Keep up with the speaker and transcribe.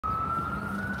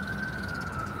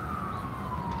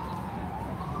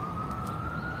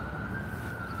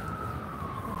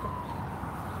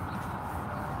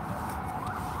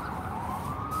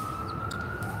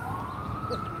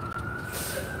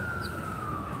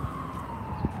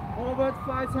Forward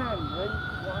 5 times. Ready?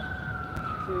 1,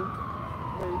 2,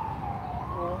 3,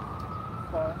 4,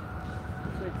 5,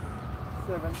 6,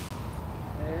 7,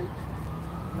 8,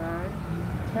 9,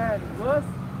 10. Reverse.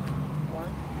 1,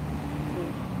 2,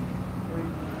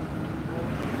 3, 4,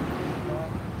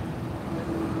 5,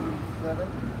 6,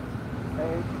 7,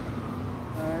 8,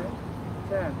 9,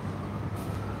 10.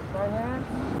 Right hand.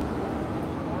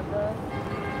 Under.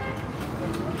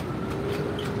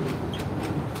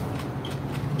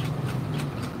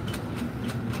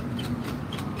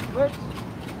 Switch.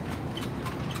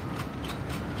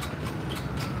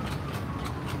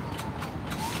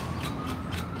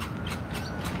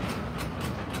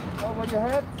 Over your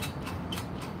head.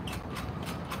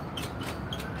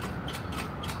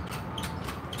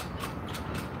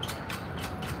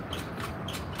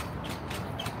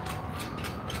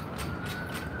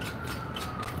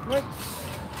 Switch.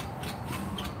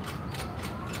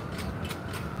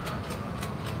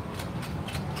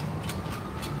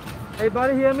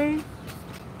 Everybody hear me?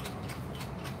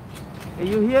 If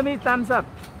you hear me, thumbs up.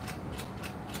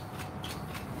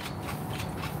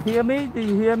 Hear me? Do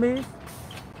you hear me?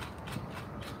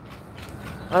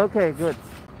 Okay, good.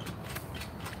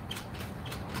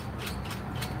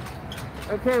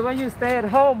 Okay, when you stay at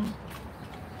home,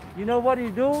 you know what you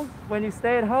do? When you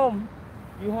stay at home,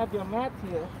 you have your mat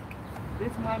here.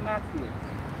 This is my mat here.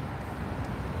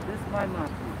 This is my mat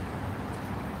here.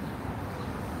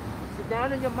 Sit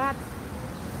down on your mat.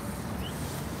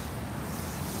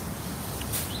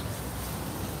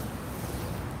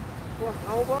 Cross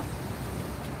over.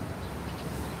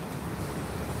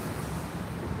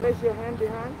 Place your hand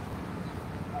behind.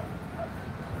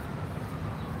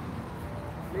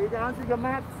 Lay down to your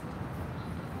mat.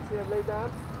 See, lay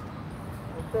down.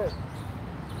 Okay.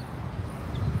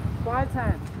 5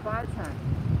 times. 5 times.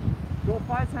 Go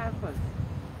 5 times first.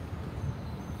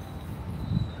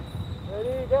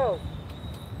 Ready, go.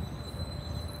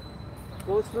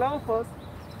 Go slow first.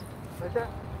 Like that.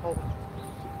 Over.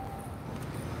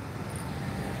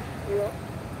 Here.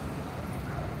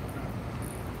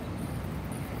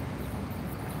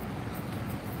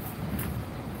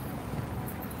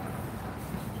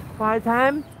 Five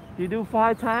times. You do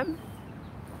 5 times.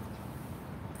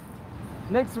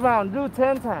 Next round, do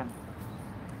 10 times.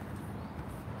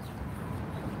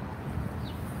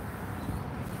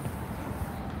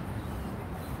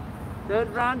 Third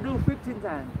round, do 15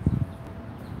 times.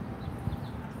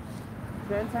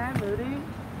 10 times, ready?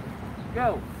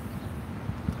 Go.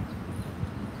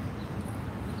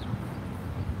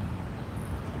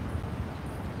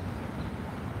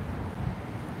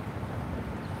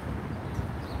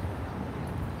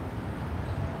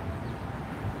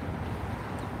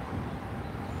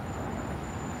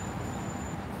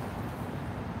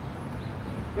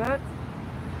 Good.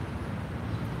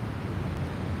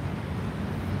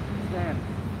 Stand.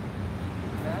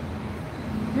 Stand.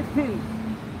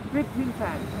 15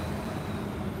 times.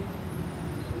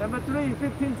 Number 3,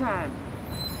 15 times.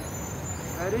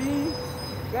 Ready?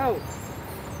 Go.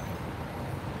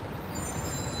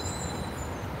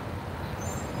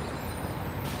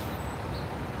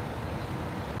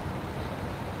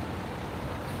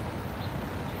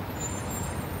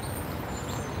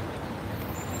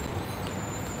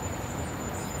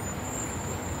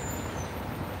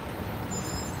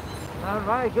 All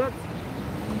right, good.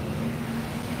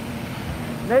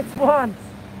 Next one.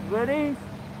 Ready?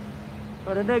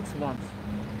 For the next one.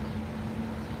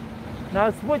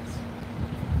 Now switch.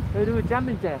 We do a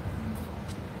jumping jack.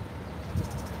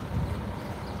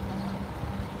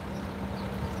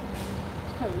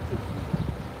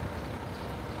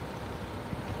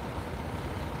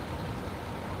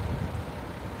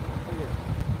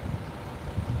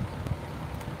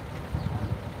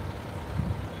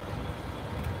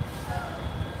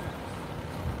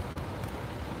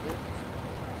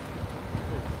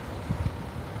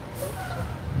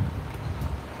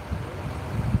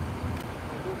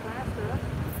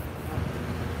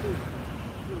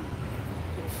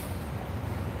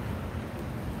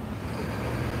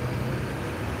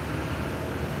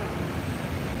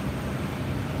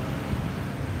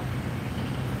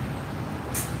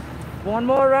 One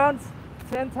more round,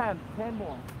 10 times, 10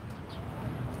 more.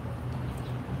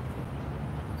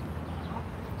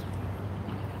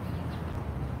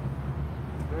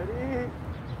 Ready?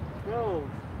 Go.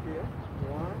 Here.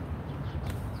 1,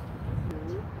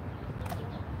 2,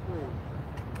 3.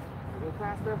 Go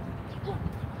faster. 1,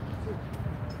 2,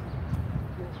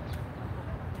 3,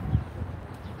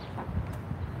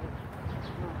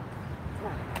 4,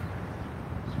 5.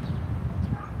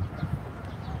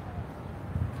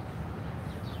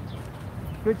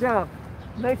 Good job.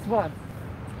 Next one.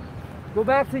 Go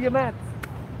back to your mat.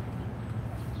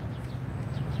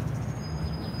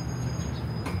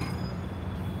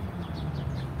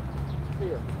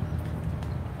 Here.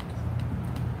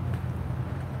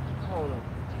 Hold on.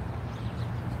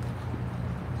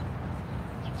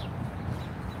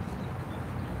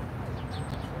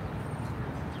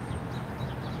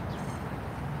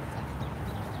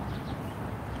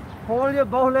 Hold your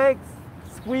both legs,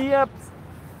 squeeze up,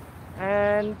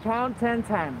 and count 10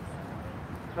 times.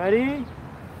 Ready?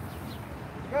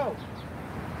 Go.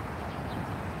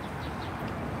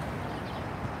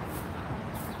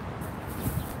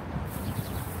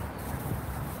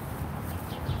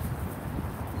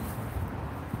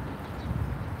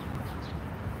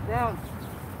 Down.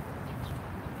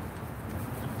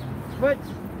 Switch.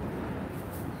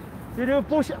 You do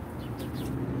push up.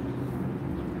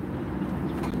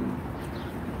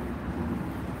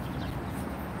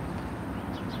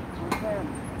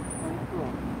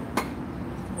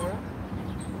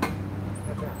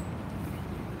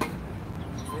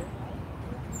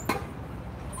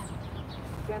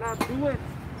 Cannot do it.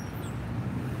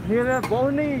 Here,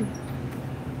 both knees.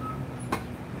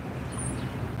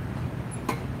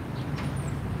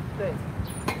 Stay.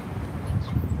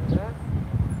 Like that.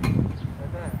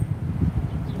 Like that.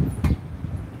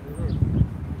 Do this.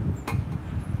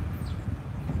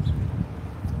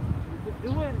 You can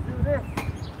do it. Do this.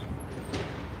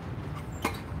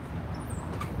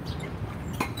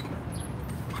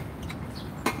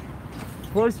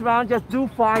 First round, just do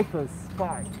 5 first.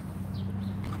 5.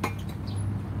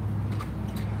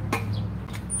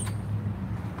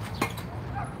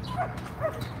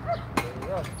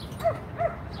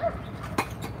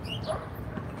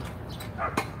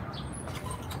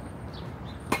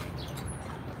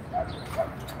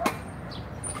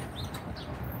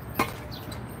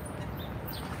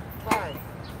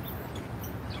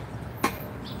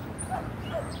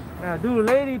 Now do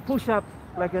lady push-up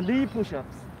like a knee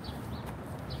push-ups.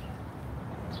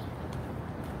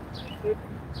 Hip.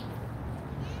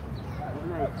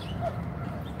 Legs.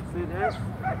 See this?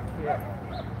 Here.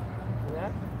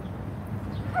 Yeah.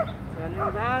 Turn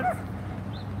your hands.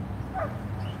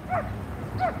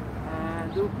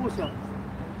 And do push-ups.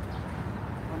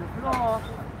 On the floor,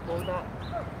 hold up.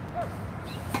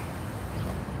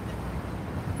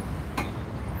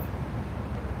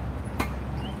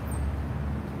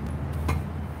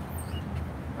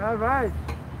 All right.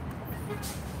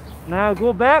 Now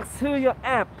go back to your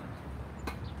app.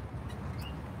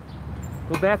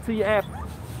 Go back to your app.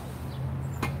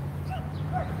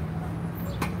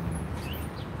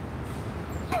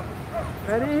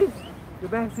 Ready? Go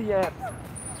back to your app.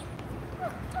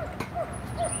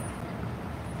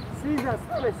 Scissors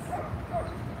twist.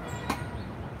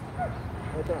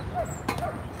 Like that.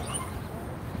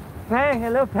 Pang,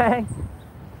 hello Pang.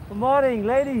 Good morning,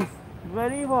 ladies.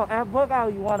 Ready for ab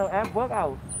workout? You want an ab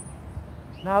workout?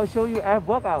 Now I'll show you ab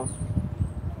workout.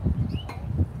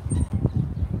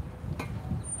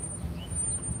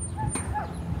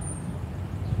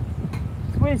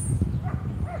 Twist.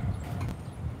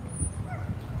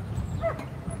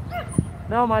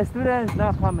 No, my students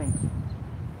not coming.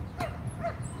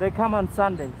 They come on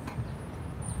Sundays.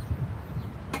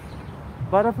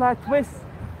 Butterfly twist.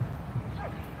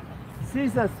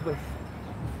 Scissors twist.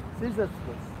 Scissors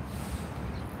twist.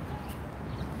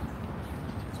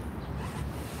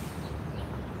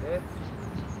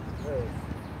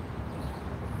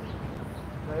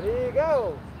 Ready,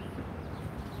 go.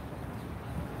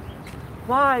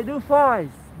 5, do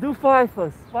 5. Do 5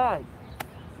 first. 5.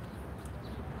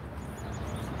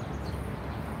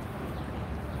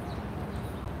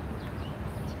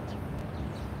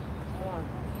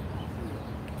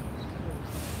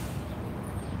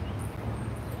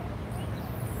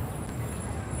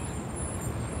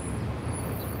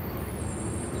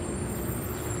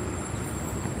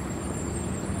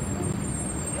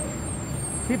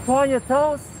 Keep on your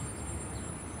toes.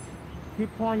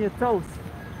 Keep on your toes.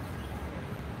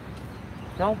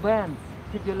 Don't bend.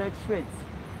 Keep your legs straight.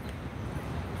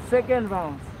 Second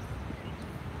round.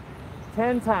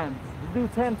 10 times. Do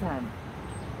 10 times.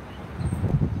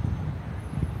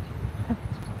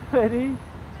 Ready?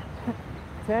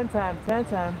 10 times. 10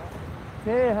 times.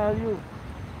 Hey, how are you?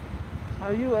 How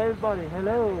are you, everybody?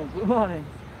 Hello. Good morning.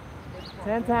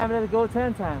 10 times. Let's go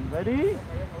 10 times. Ready?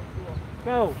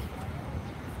 Go.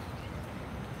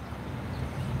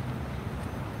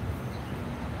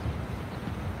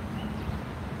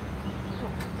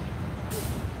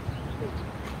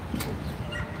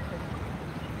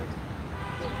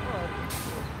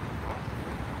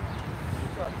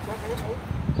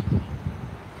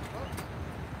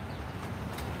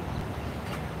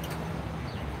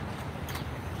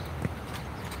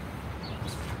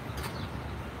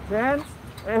 Tens.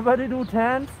 Everybody do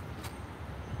tens.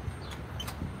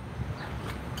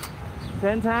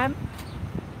 10 times.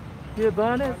 Here,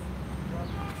 bonus.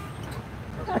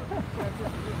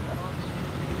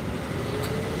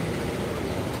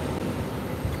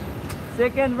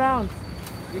 Second round.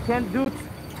 You can do.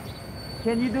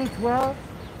 Can you do 12?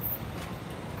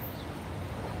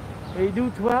 Can you do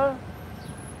 12?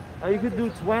 Or you could do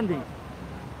 20.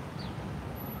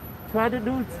 Try to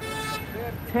do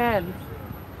 10.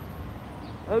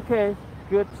 Okay,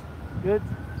 good, good.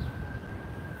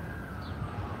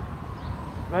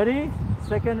 Ready?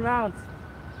 Second round.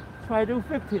 Try to do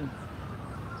 15.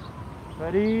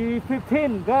 Ready?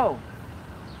 15, go.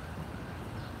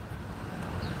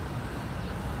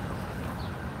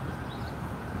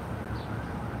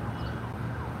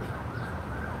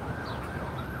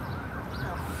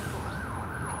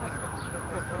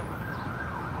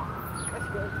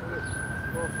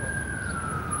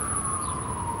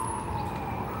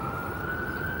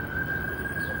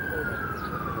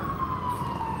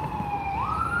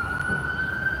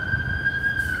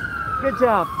 Good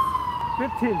job.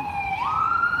 15.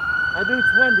 I do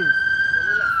 20.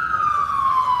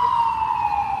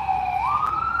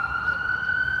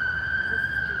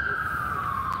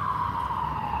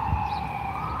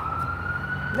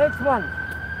 Next one.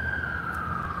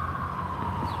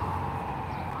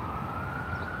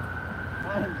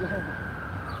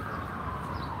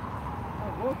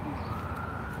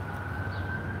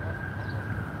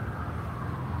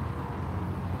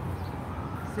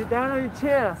 Sit down on your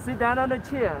chair. Sit down on the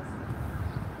chair.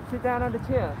 Sit down on the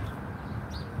chair.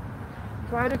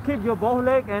 Try to keep your both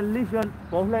leg and lift your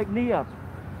both leg knee up.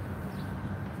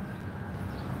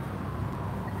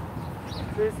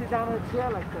 So you sit down on the chair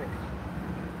like that.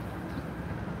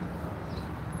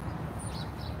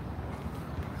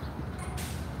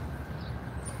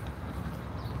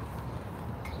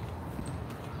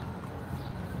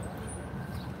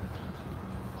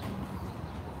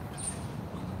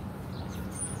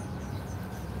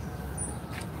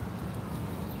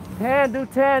 Do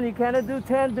 10, you cannot do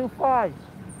 10, do 5.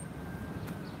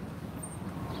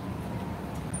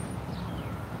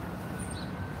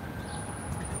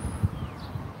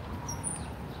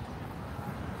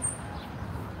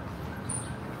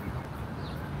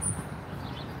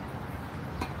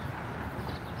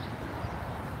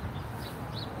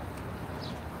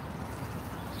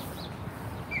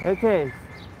 Okay.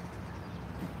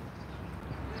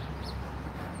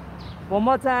 One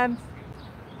more time.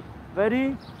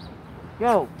 Ready?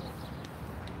 Go.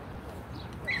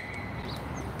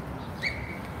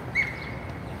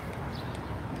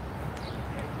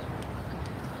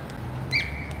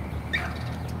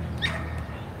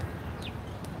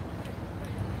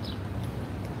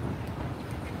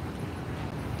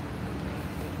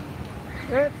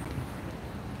 Good.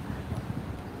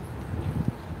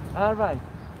 All right.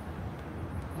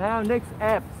 Now next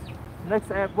abs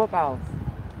workouts.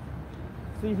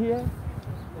 See here?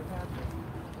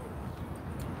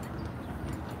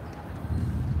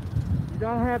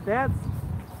 Don't have that.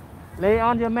 Lay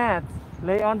on your mat.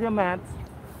 Lay on your mat.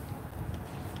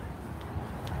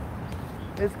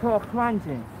 It's called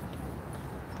crunching.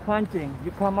 Punching. You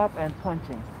come up and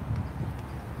punching.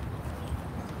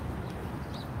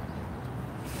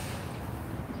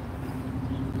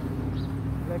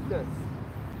 Like this.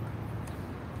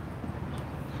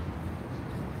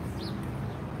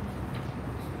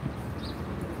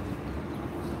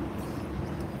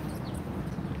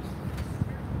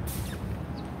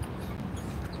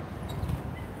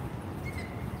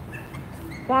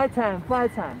 Five times.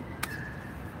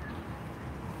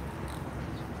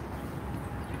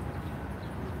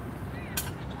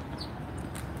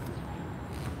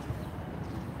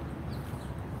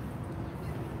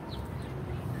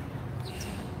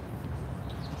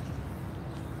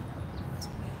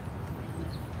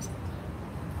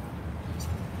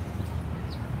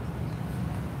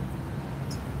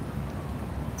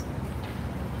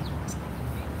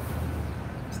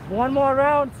 One more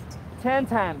round, 10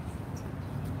 times.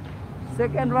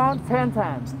 Second round, 10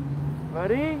 times.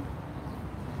 Ready?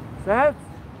 Set?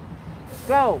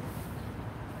 Go!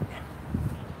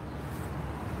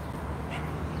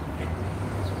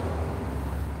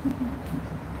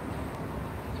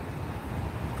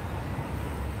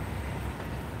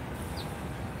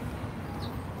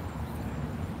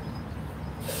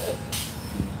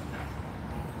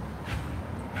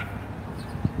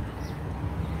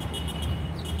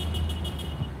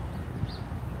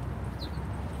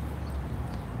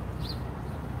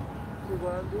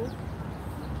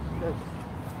 Yes.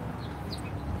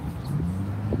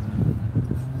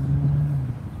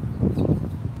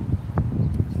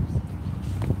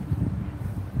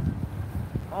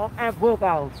 of ab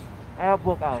workouts. Ab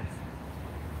workouts.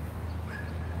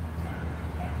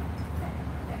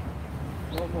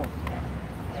 One more.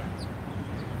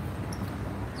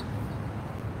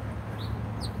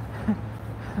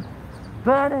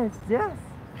 Bonus, yes.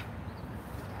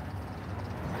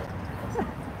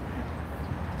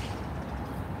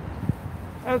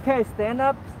 Okay, stand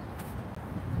up.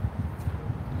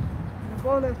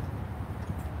 Bonus.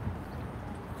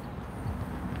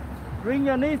 Bring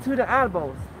your knees to the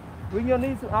elbows. Bring your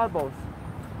knees to elbows.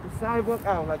 The side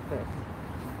workout like that.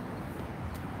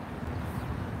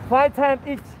 5 times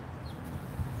each.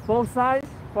 Both sides,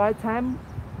 5 times.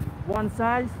 One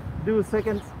side, do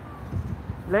second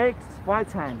legs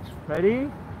 5 times.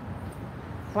 Ready?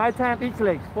 5 times each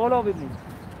leg. Follow with me.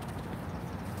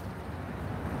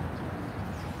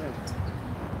 Okay.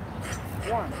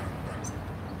 1,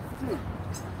 2,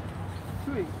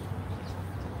 3,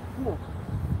 4,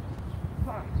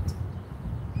 5,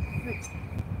 6,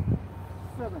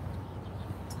 7,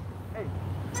 8,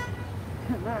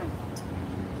 9,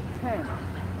 10.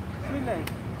 3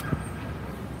 legs.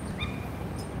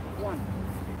 1,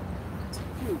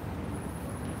 2,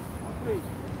 3,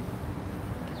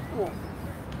 4,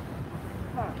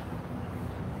 5,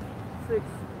 6,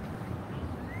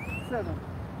 7,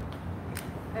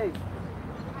 8,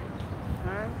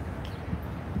 9,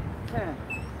 10.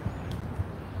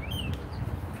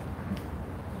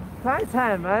 5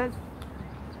 times, right?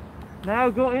 Now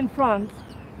go in front.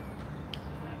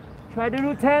 Try to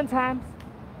do 10 times.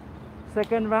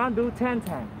 Second round, do 10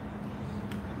 times.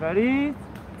 Ready?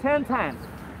 10 times.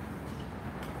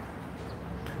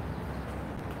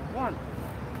 1,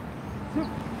 2,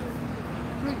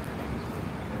 3,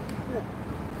 4,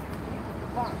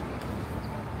 5,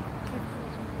 6,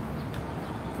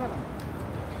 7,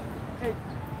 8,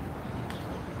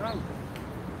 9,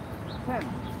 10.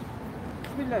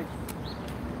 3 legs.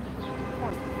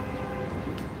 1,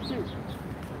 2,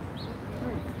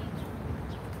 3,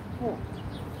 4,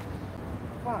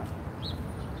 5,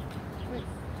 6,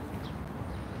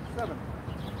 7,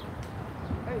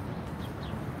 8,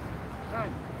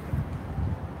 9,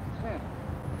 10.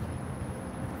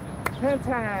 10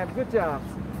 times. Good job.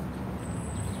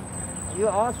 You're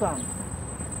awesome.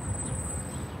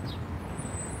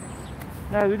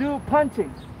 Now we do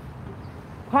punching.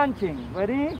 Punching.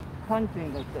 Ready?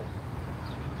 Punching like this.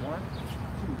 1,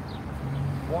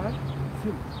 2. 1,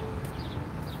 2.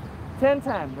 10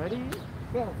 times. Ready?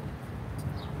 Go.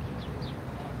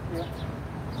 Yeah.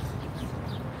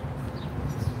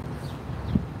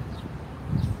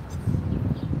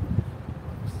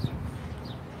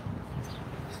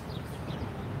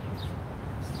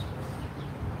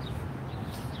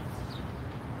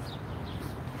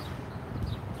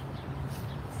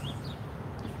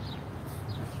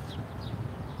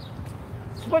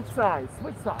 Switch sides,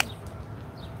 switch sides.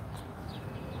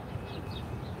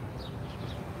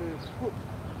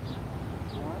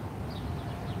 One,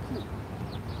 2.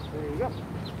 There you go.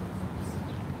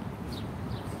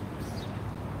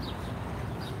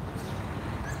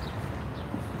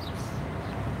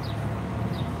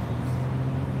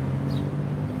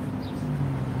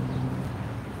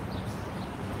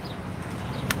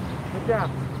 Good job.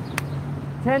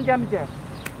 10 jumping jacks.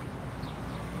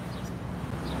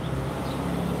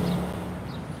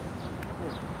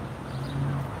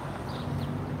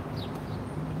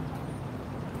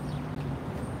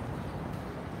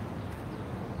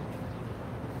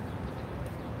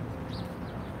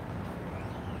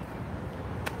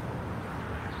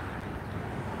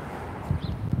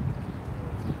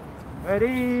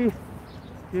 Ready?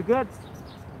 You good?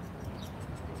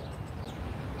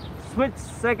 Switch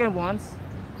second ones.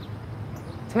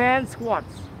 10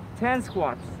 squats. 10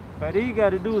 squats. Ready? You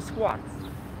gotta do squats.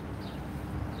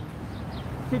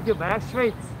 Keep your back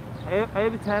straight.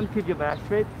 Every time keep your back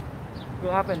straight. Go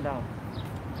up and down.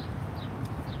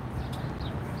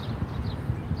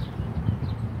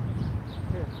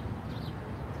 Here.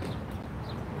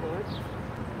 Good.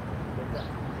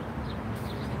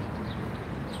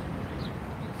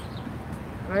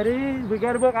 Ready? We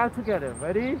gotta work out together.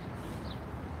 Ready?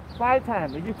 5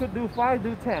 times. If you could do 5,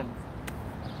 do 10.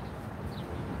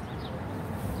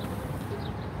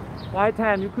 5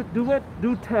 times. You could do it,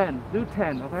 do 10. Do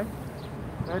 10, okay?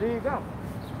 Ready? Go.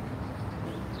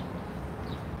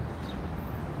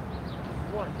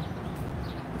 1,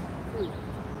 2,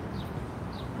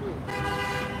 3,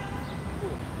 4,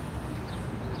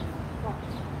 5,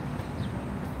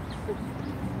 6,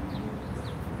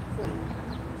 7,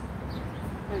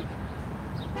 8,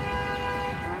 9,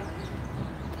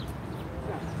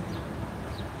 10.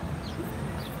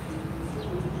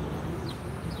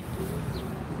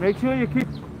 Make sure you keep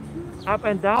up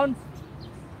and down,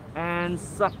 and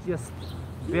suck your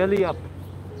belly up.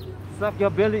 Suck your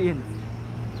belly in.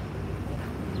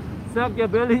 Suck your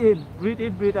belly in. Breathe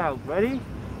in, breathe out. Ready?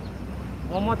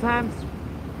 One more time.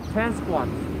 10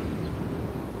 squats.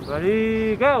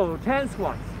 Ready, go. 10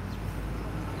 squats.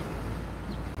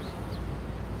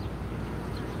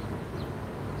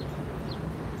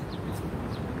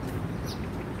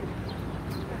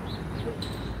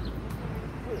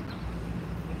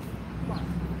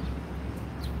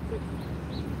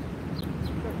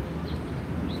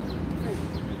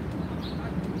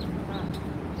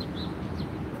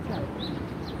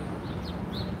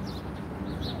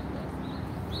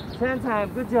 Ten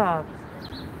times, good job.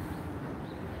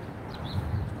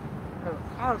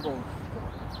 Elbows.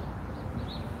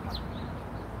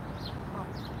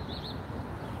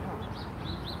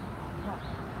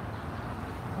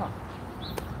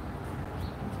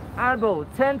 Elbow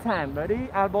 10 times, ready?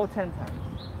 Elbow 10 times.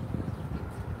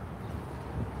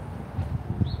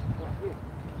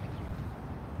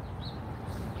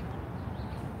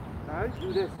 Now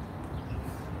do this.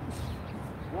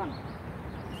 1,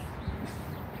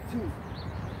 2,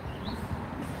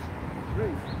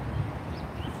 3,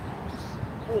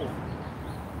 4,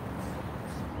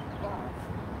 5,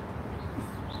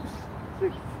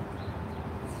 6,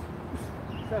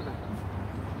 7,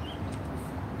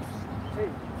 8,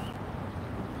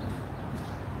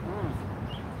 9,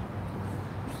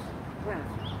 10.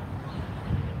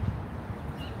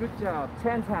 Good job.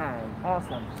 10 times.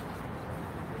 Awesome.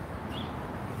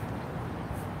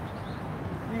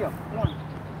 Here. 1,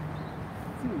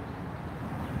 2,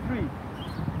 3.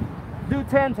 Do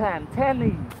 10 times. 10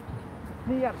 knees.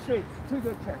 Knee up straight to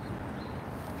your chest.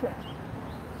 Chest.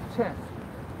 Chest.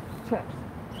 Chest.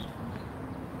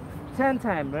 10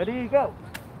 times. Ready? Go.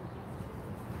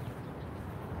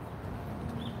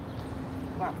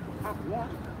 Up. Up. 1,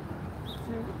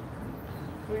 2,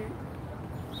 3,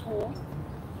 4,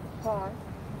 5,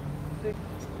 6,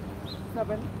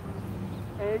 7,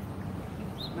 8,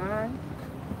 9,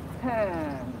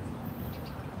 10.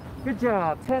 Good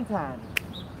job. 10 times.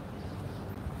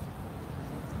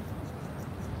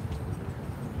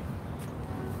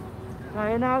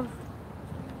 Right now,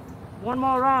 one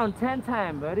more round, 10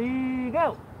 times. Ready,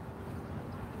 go.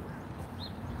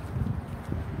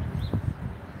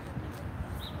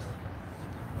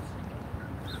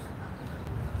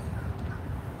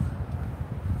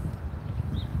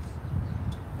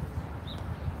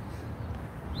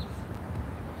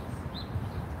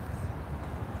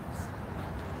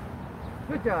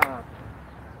 Good job.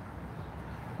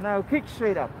 Now kick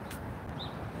straight up.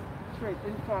 Straight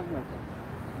in front of you.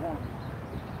 1,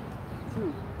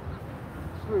 2,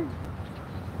 3,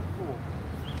 4.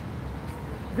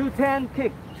 Do 10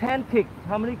 kicks. 10 kicks.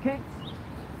 How many kicks?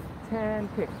 10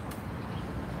 kicks.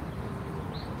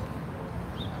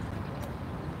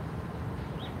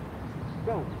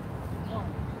 Go. 1,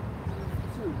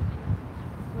 2,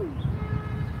 3,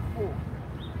 4,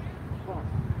 5,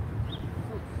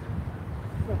 6,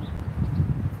 7,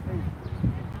 8,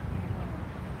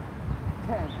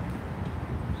 10.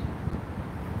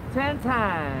 10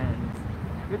 times.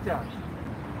 Good job.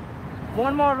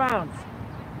 One more round.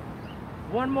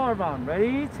 One more round.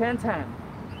 Ready? 10 times.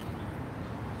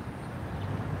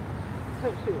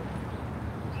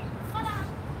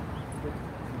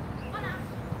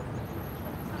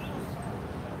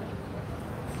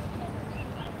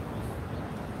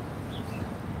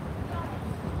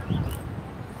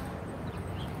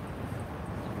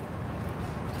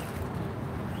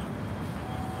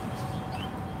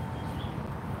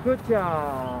 Good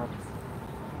job.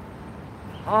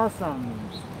 Awesome.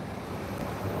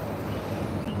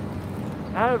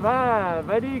 All right,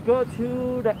 ready? Go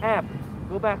to the app.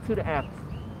 Go back to the app.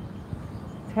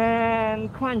 10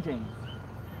 crunching.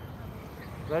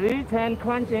 Ready? 10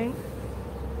 crunching.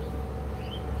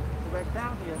 Go back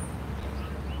down here.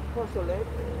 Cross your leg.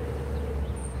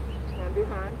 Hand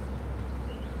behind.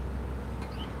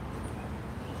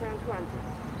 10 crunching.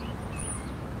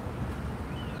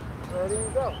 Ready,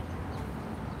 go.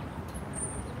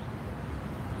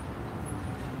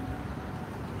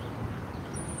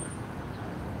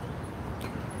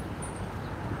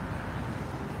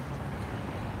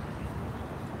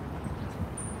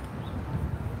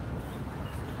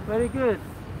 Very good.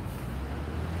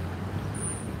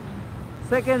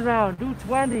 Second round, do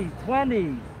 20,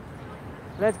 20.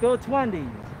 Let's go 20.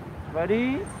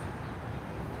 Ready?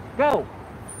 Go.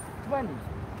 20.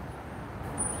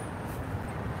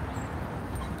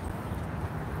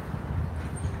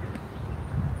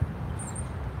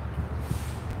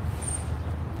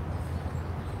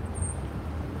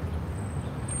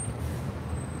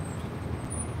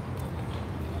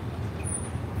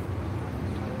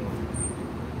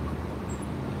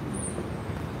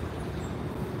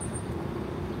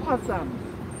 Awesome.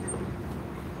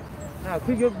 Now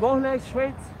keep your both legs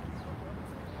straight.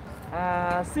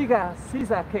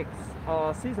 Scissor kicks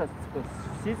or scissor twist.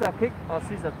 Scissor kick or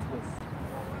scissor twist.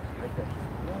 Like that.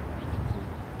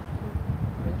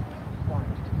 One,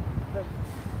 six,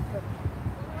 six,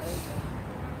 8,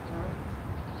 9,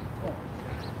 10.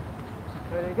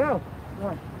 Ready, go.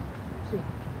 1, 2, 3,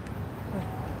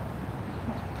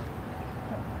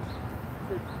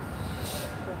 6,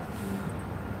 7,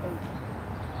 8,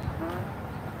 9,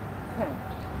 10.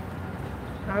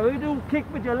 Now we do kick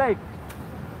with your leg.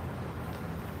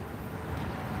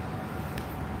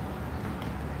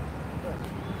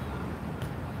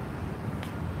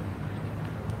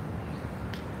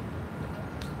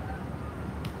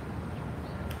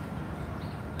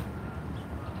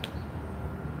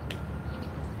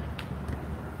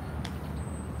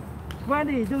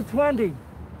 Do 20.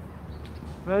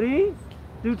 Ready?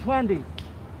 Do 20.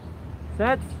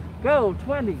 Set. Go.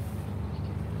 20.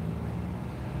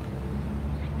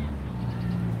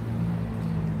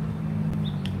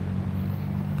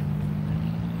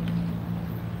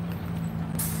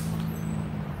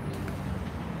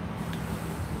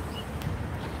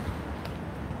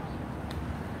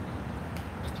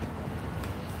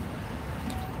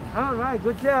 All right,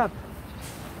 good job.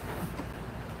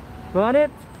 Burn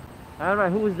it. All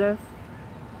right, who is this?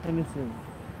 Let me see.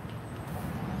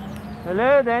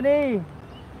 Hello, Danny.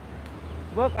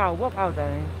 Work out,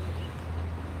 Danny.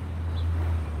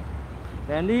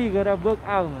 Danny, you gotta work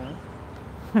out, man.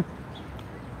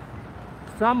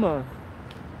 Summer.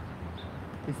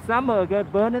 It's summer,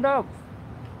 get burn it up.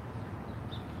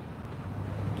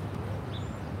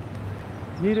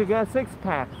 Need to get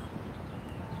 6-pack.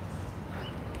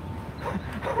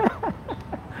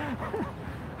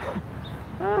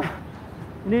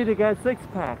 Need to get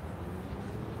 6-pack.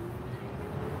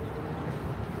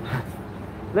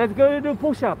 Let's go to do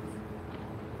push-ups.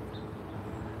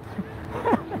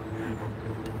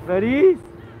 Ready?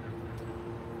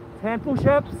 10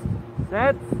 push-ups.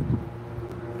 Set.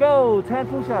 Go. 10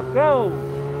 push-ups. Go.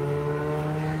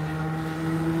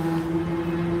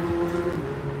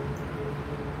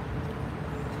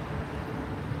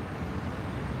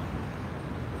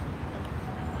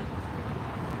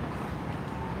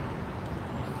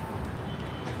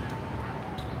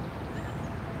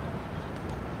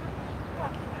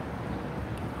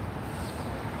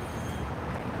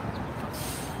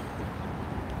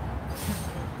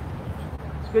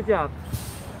 Good job.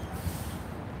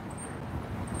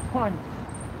 1,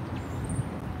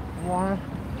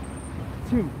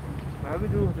 2. Now we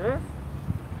do this.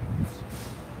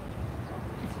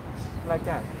 Like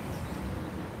that.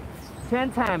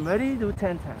 10 times. Ready? Do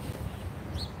 10 times.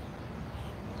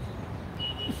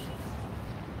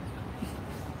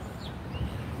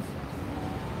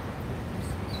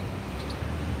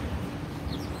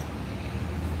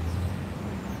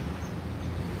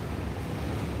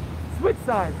 Switch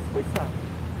side, switch side.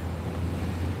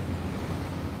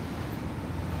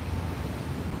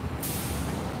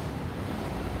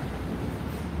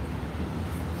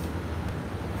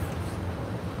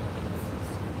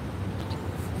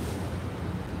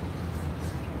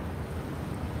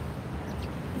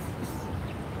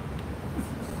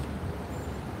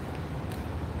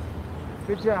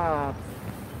 Good job.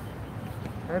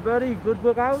 Everybody, good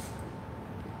workout.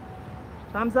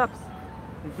 Thumbs up.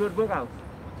 Good workout.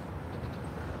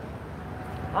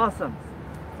 Awesome.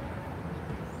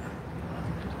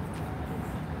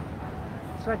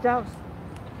 Stretch out.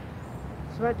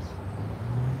 Stretch.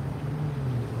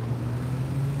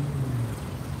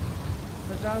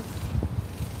 Stretch out.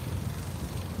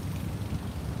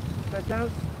 Stretch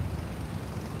out.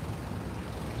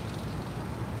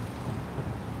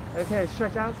 Okay,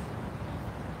 stretch out.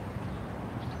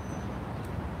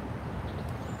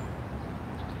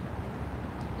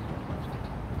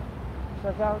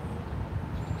 Stretch out.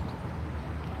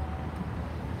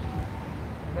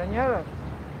 Daniela.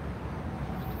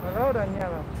 Hello,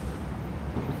 Daniela.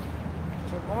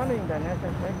 Good morning,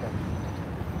 Daniela.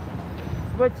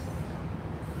 Switch.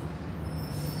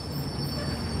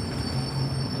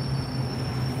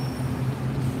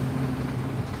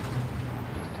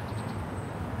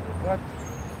 What?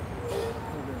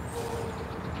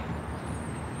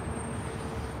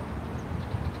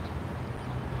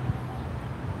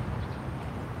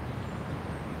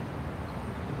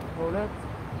 Hold it.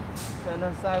 Turn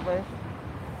it sideways.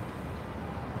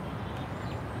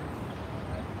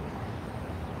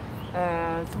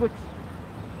 And switch.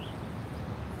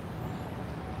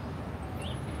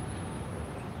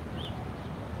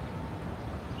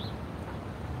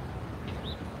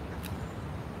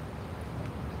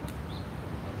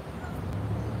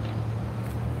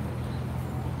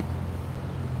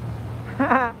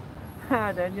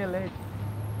 Then you're late.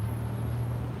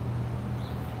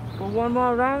 Go one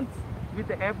more round with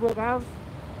the ab workout.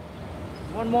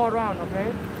 One more round,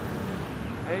 okay?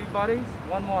 Everybody,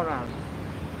 one more round.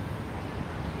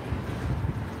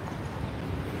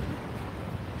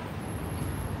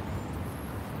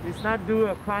 It's not do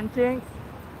a crunching.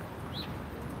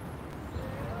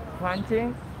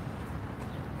 Crunching.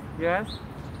 Yes.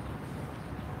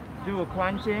 Do a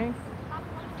crunching.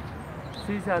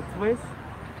 Scissor twist.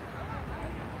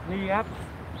 Knee up.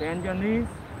 Bend your knees.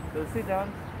 So sit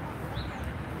down.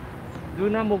 Do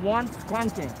number 1,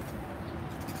 crunching.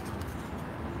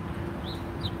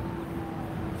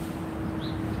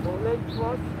 Both legs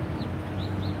cross.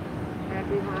 Hand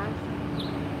behind.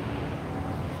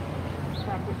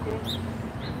 Practicing.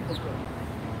 Okay.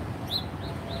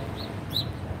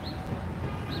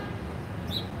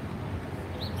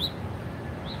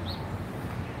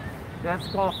 That's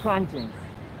called crunching.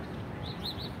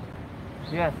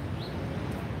 Yes.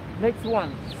 Next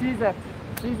one, scissor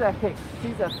kick,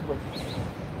 scissor twist.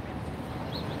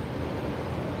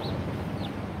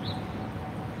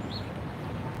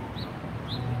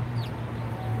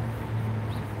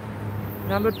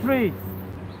 Number 3,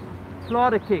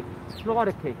 slaughter kick,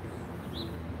 slaughter kick.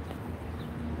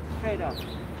 Straight up.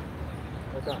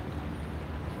 Like that.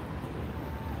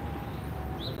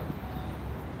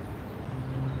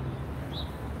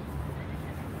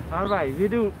 All right, we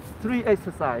do 3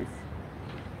 exercises.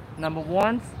 Number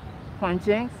 1,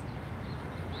 punching.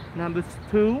 Number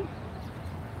 2,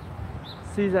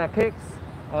 scissor kicks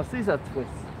or scissor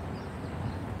twists.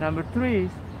 Number 3,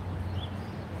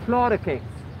 slaughter kicks.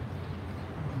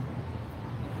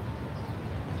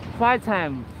 5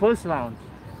 times first round.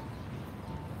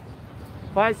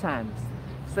 5 times.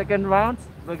 Second round,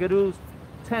 we're gonna do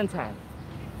 10 times.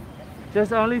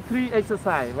 Just only 3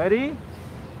 exercises. Ready?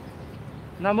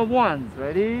 Number 1,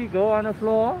 ready? Go on the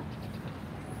floor.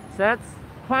 Set,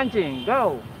 punching,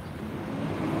 go.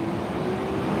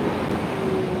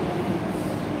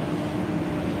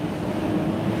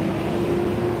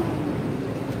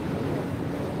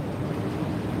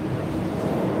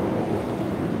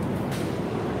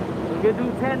 You can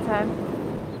do 10 times.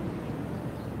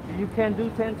 If you can do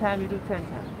 10 times, you do 10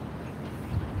 times.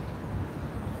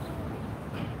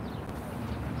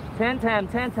 10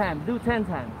 times, 10 times, do 10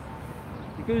 times.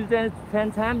 You could do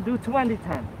 10 times, do 20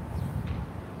 times.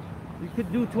 You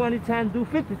could do 20 times, do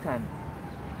 50 times.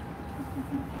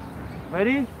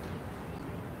 Ready?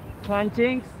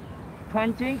 Punching,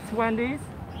 20s.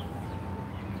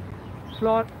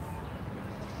 Floor,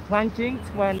 punching,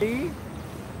 20.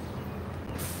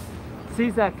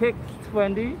 Scissor kick,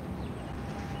 20.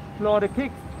 Floor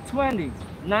kick, 20.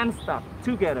 Non-stop,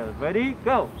 together. Ready?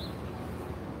 Go.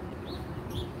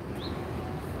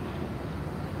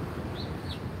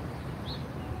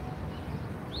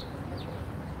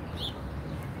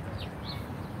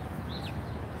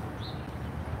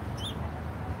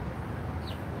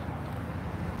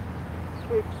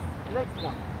 Next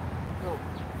one. Go.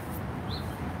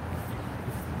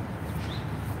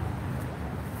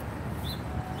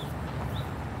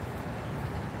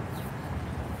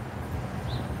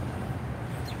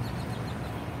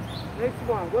 Next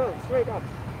one, go straight up.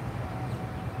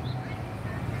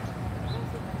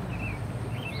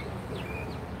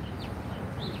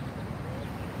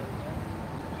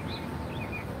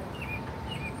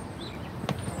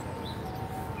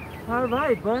 All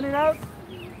right, burn it out.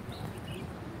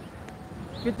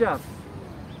 Good job.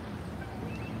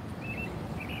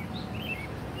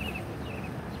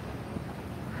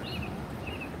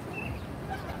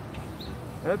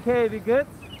 Okay, we good?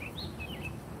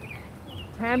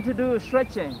 Time to do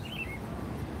stretching.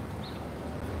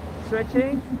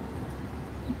 Stretching.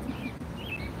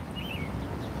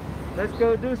 Let's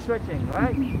go do stretching,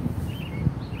 right?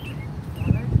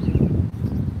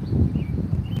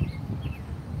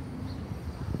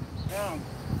 Down.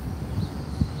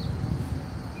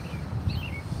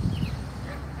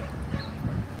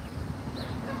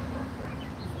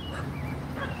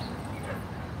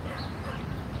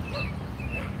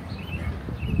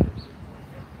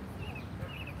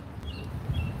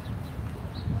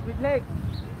 With legs.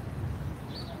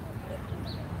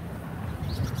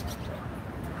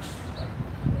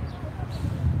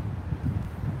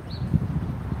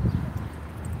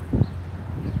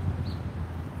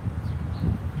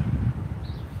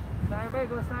 Sideways,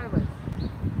 go sideways.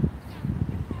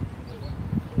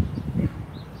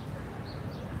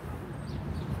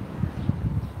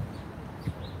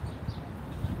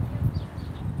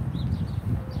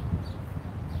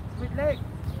 With legs.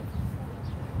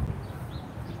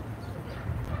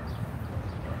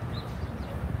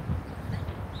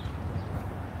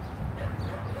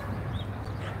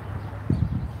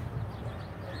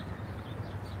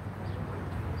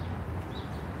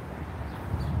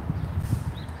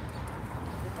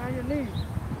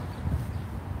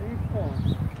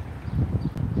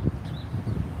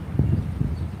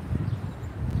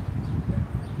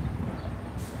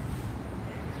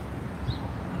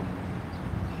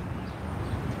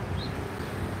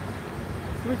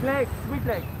 Switch leg, switch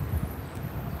leg.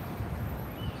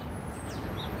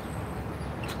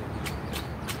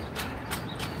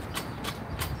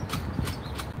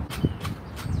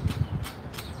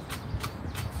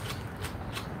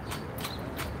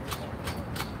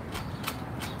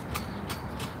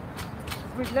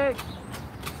 Switch leg.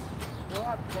 Go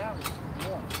up, down,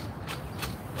 more.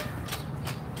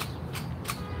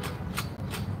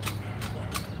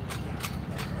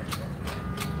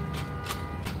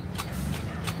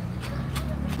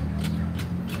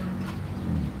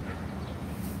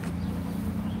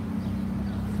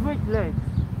 Switch legs.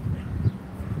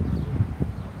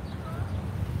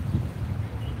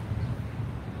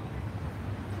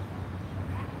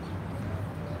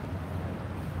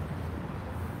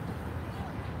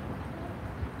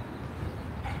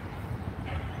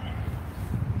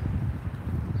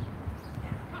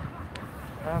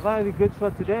 Very good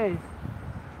for today.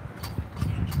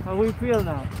 How we feel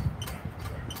now?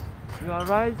 You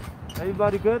alright?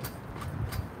 Everybody good?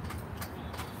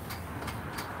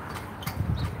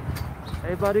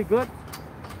 Everybody good?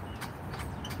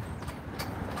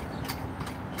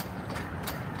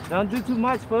 Don't do too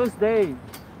much first day.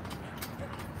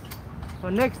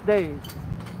 For next day.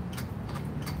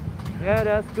 Yeah,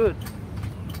 that's good.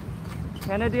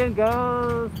 Canadian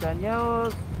girls,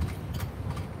 Danielle,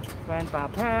 Grandpa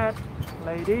Pat,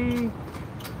 Lady,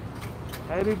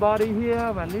 everybody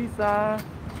here, Vanessa,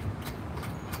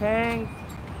 thanks.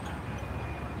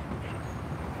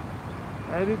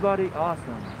 Everybody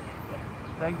awesome.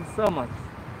 Thank you so much.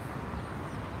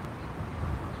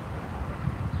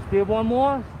 Still one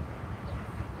more?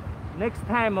 Next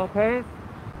time, okay?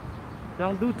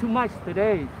 Don't do too much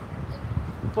today.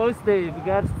 First day, we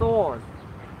got sores.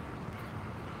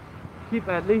 Keep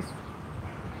at least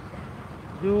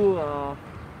do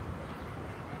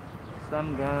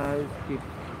some guys keep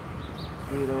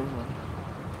it over.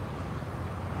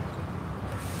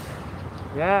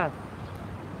 Yeah.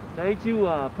 Thank you,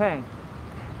 Pang.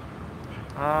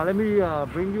 Let me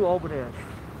bring you over there.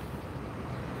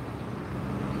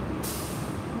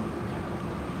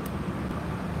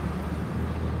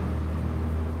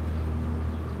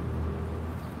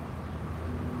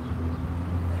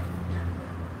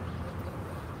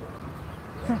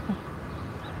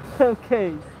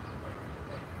 Okay.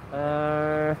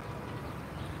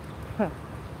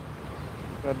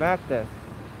 Go back there.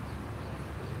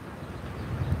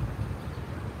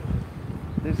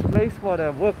 This place for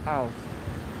the workout.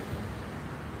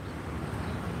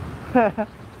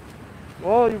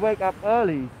 Oh, you wake up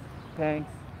early.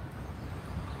 Thanks.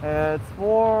 It's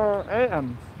 4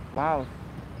 a.m. Wow.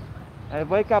 I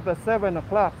wake up at 7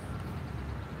 o'clock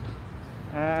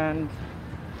and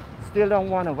still don't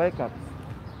want to wake up.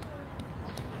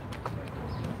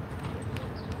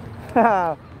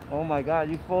 Oh my God,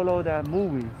 you follow that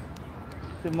movie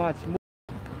too much.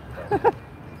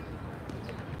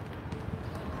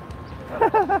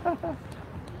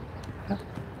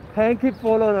 Hank keep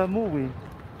follow the movie.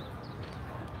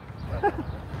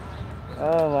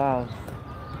 Oh wow.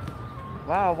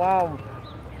 Wow, wow.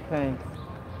 Thanks.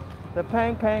 The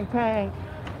pang. Pang.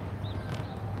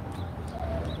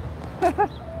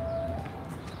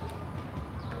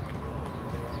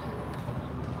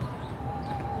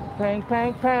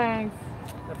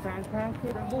 The pang to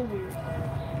the movie.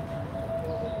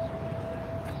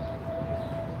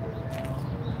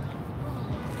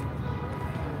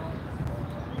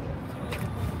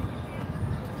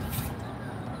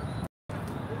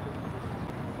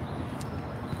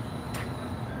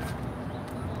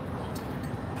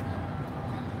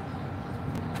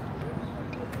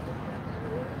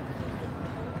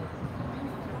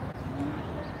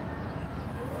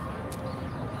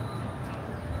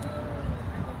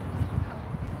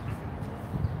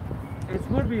 It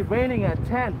would be raining at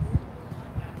 10.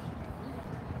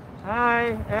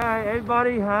 Hi,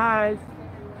 everybody, hi.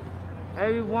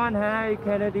 Everyone, hi,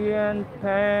 Canadian,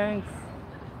 thanks.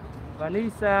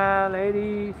 Vanessa,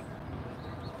 ladies,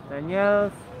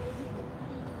 Danielle.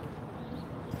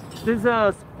 These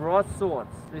are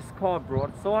broadswords. This is called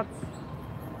broadswords.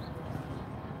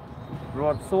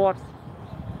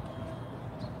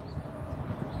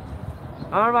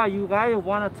 Alright, you guys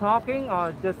want to talking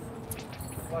or just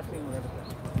watching a little bit?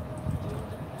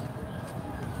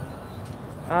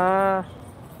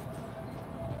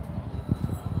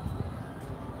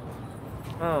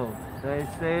 Oh, they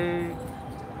say,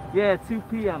 yeah, 2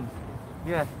 p.m.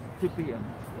 Yes, 2 p.m.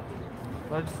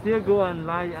 But still go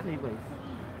online anyways.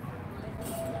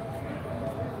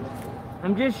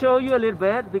 I'm just show you a little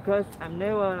bit because I've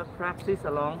never practiced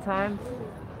a long time.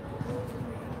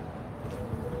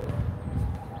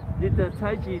 Did the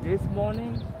Tai Chi this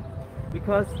morning.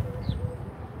 because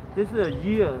this is a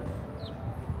year,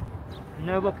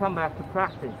 never come back to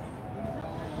practice.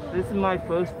 This is my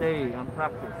first day on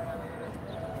practice.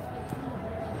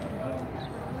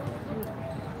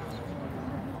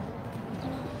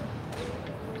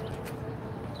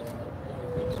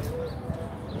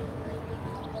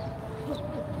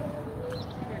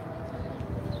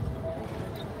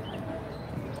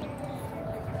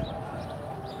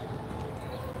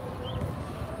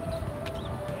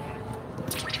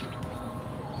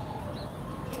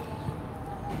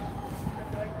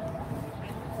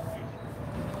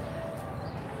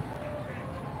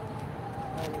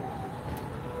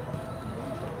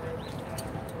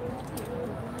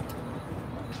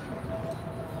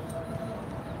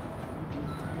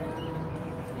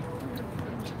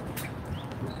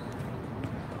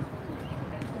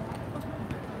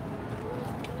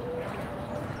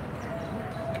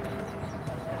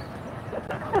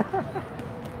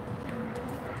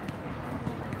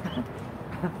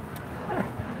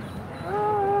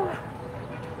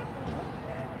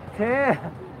 Thế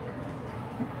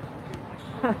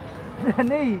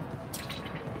Danny.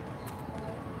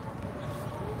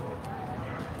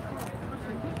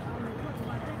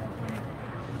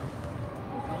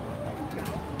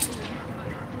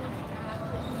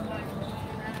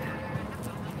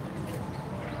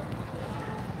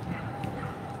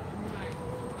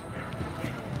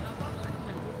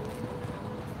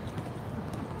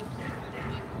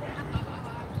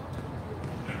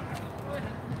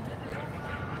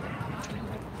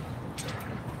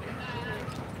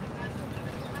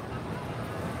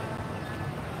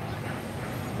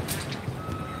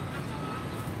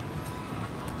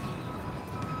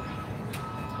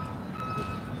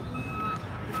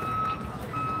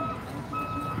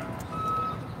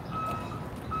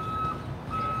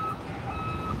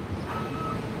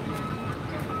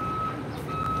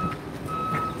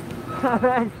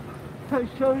 Alright, I'll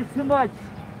show you too much.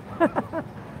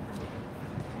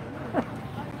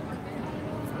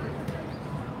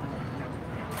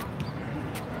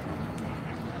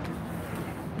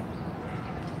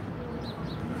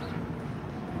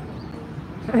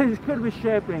 This could be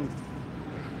shaping.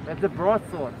 That's the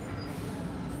broadsword.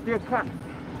 Still cut.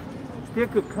 Still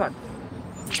could cut.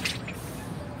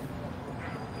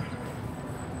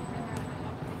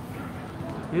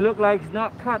 You look like it's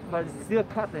not cut, but it's still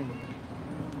cutting.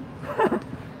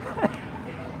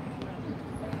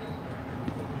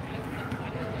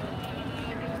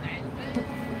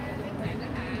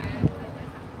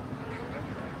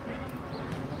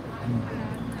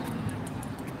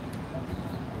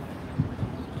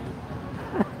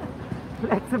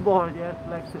 Flexible, yeah,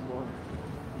 flexible.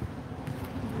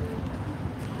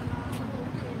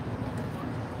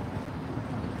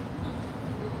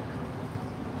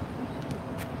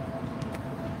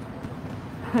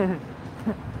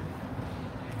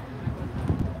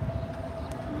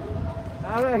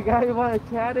 Alright guys, you want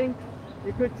to chatting?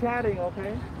 You could chatting,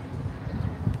 okay?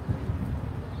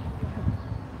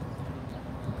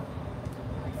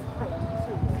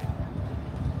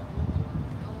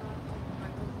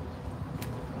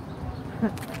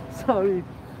 Sorry.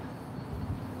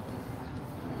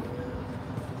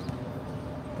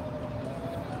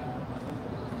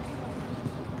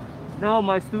 No,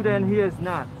 my student here is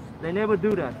not. They never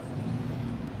do that.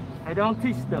 I don't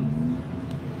teach them.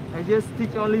 I just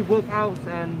teach only workouts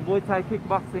and Muay Thai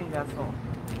kickboxing, that's all.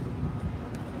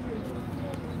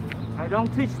 I don't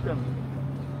teach them.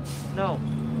 No.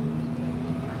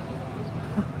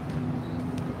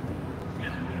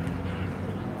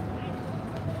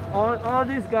 all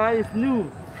these guys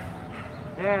news.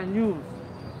 They are news.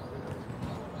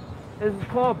 It's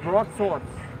called broadswords.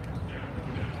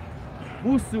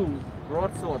 Wusu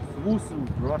broadswords.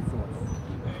 Wusu broadswords.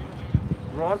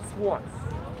 Broadswords.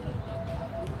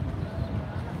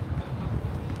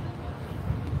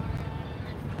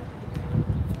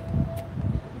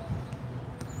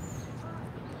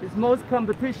 It's most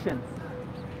competitions.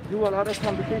 Do a lot of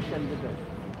competition with it.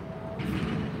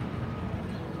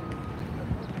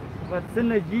 But since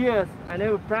the years I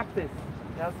never practiced.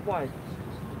 That's why.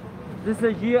 This is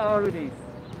a year already.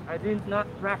 I did not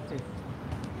practice.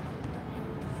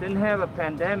 Didn't have a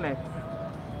pandemic.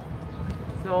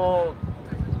 So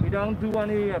we don't do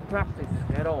any practice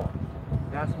at all.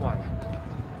 That's why.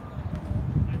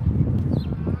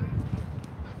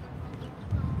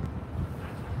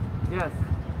 Yes.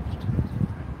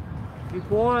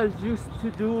 Before I used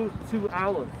to do 2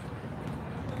 hours.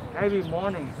 Every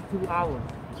morning, 2 hours.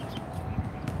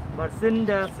 But since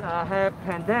there's have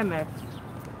pandemic,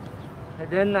 and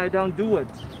then I don't do it.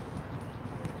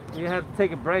 We have to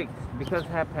take a break because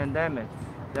have pandemic.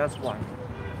 That's why.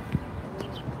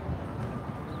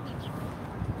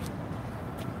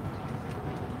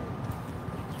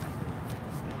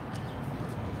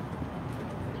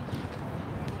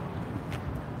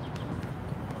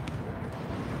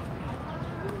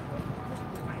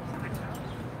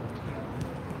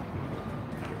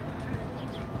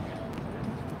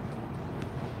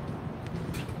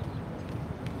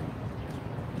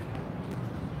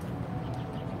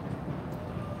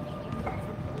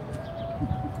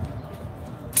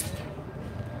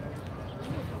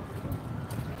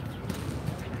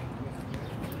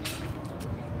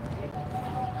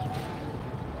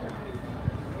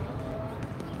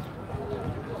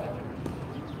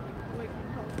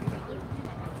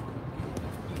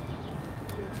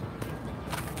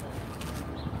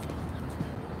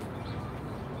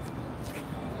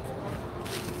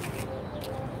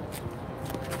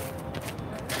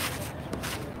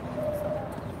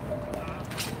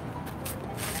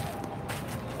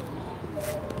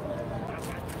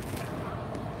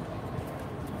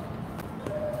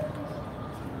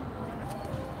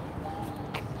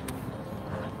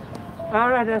 All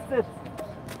right, that's it.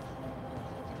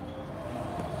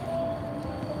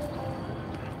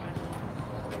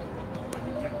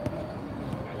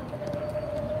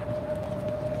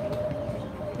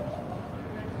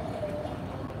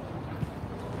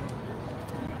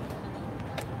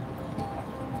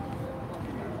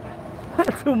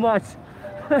 Too much.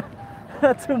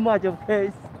 Too much of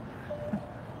case.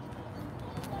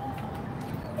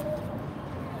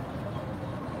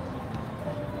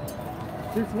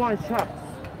 This one shucks.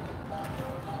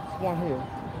 This one here.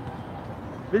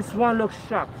 This one looks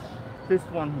shucks. This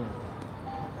one here.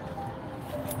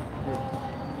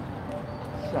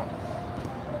 This. Shucks.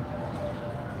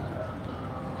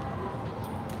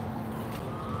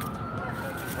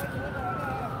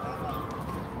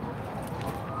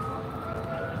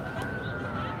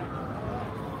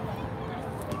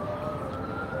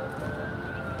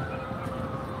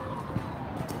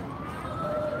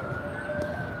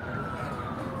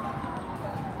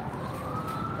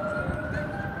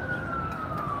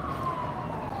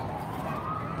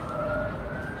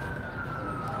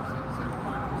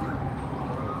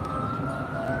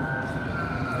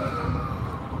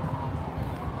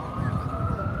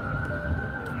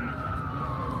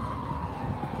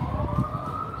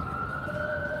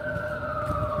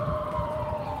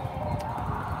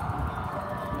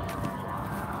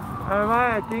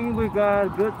 Alright, I think we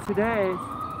got good today.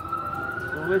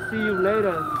 We'll see you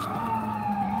later.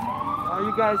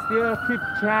 You guys still keep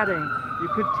chatting. You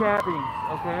keep chatting,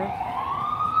 okay?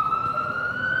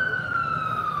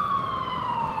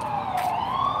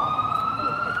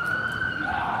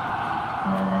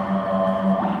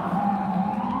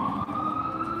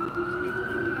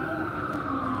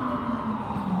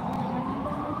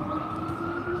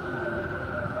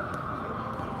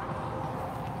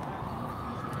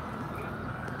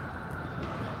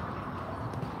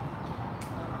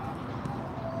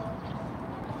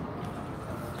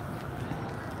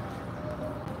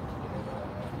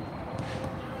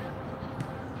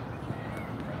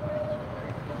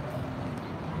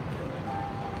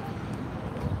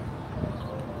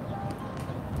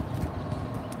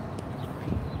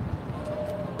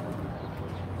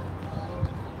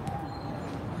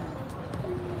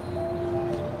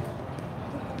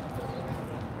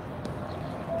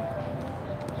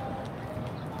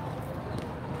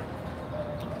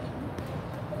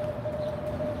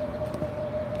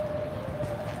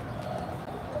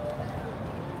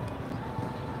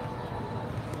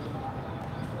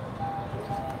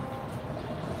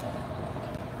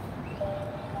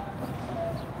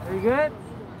 Are you good?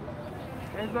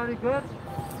 Everybody good?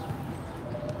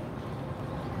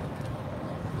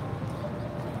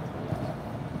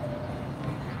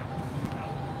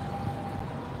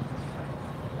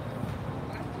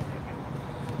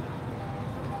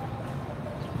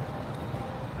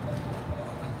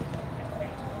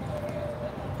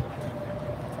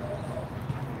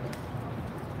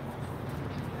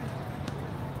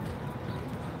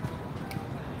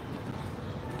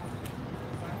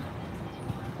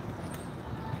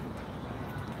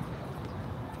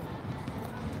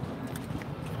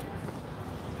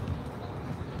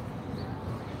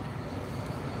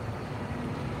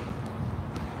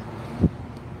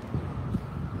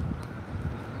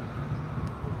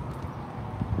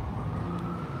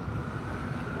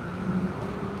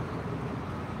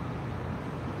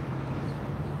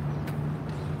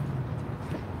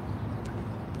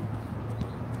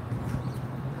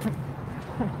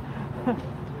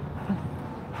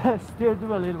 Still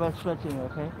do a little bit stretching,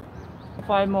 okay?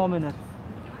 5 more minutes.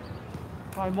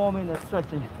 5 more minutes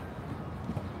stretching.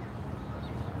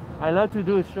 I love to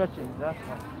do stretching, that's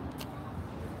why.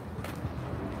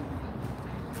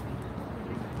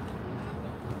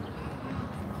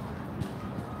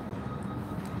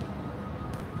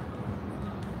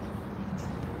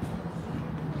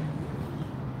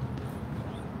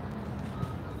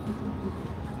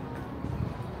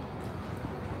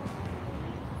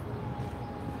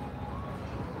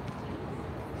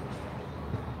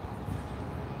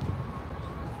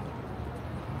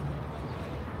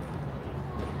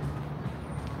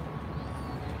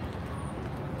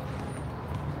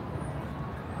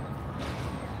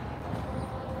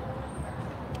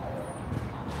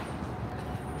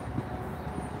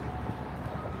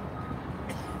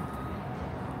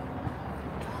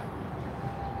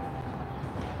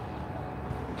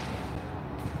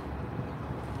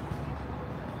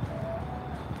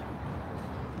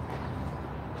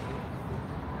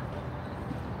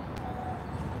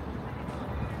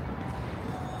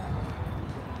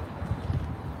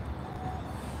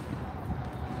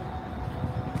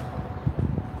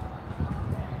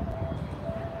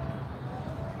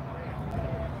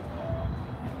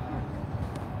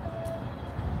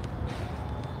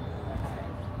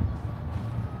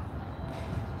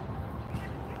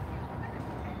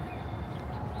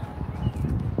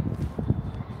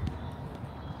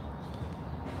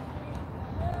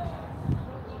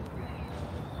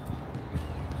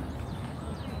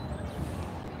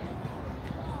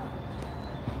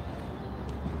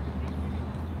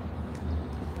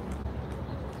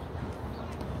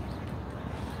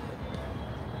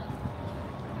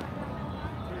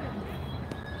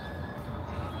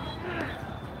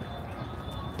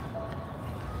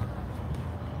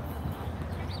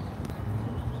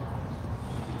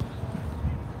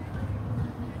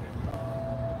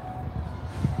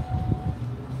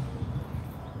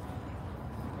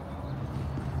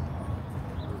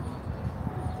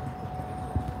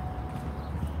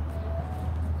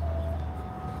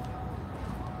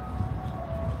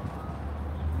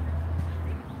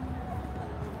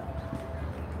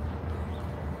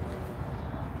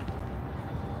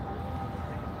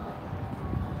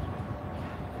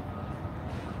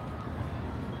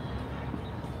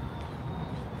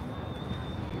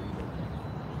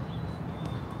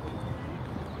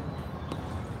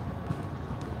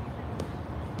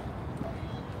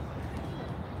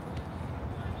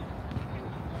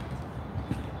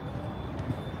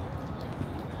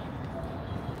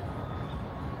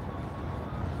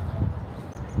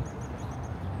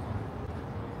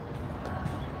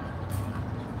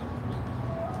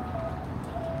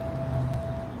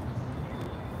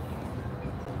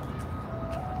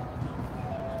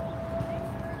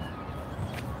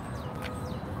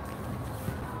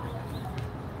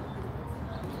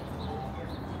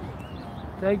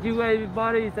 Thank you,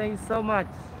 everybody. Thank you so much.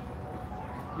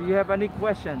 Do you have any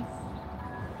questions?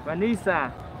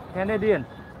 Vanessa, Canadian.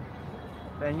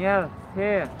 Danielle,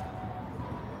 here.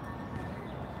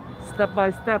 Step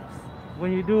by steps.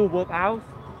 When you do workouts,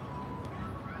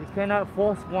 you cannot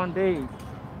force one day.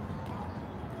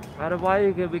 Otherwise,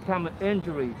 you can become an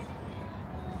injury.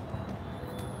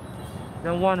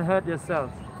 Don't want to hurt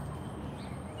yourself.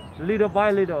 Little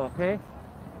by little, okay?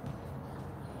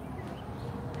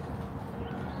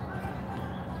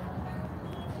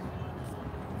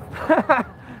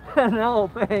 No,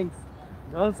 thanks.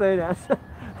 Don't say that.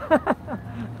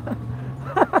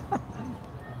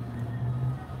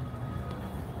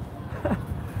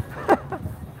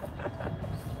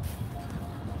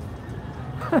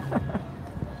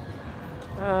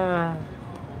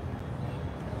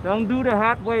 Don't do the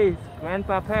hard ways,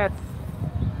 Grandpa Pat.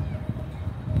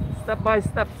 Step by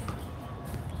step.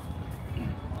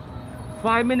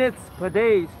 5 minutes per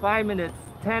day, 5 minutes,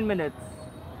 10 minutes.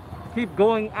 Keep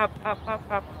going up, up, up,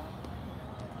 up.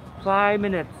 5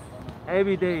 minutes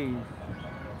every day.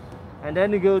 And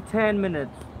then you go 10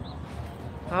 minutes.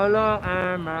 How long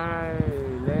are my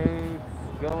legs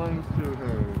going to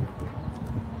hurt?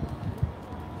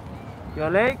 Your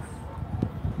legs?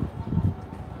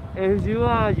 If you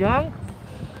are young,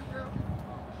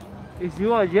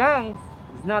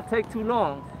 it's not take too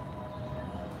long.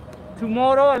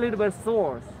 Tomorrow a little bit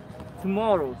sore.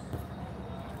 Tomorrow,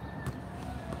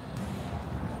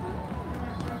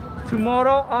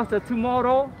 after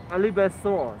tomorrow, a little bit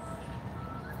sore.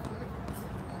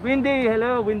 Windy,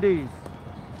 hello, Windy.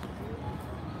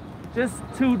 Just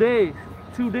 2 days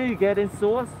getting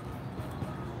sore.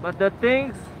 But the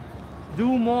things,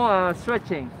 do more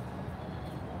stretching.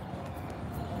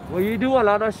 When you do a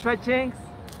lot of stretching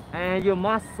and your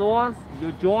muscles,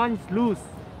 your joints loose,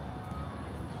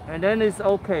 and then it's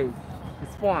okay,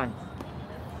 it's fine.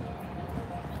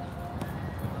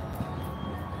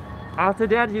 After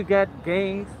that, you get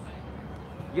gains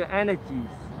your energies,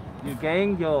 you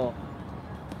gain your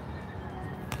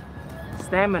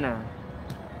stamina.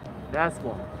 That's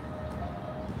what.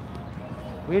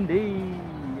 Windy,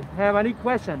 have any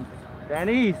questions?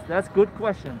 Denise, that's good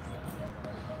questions.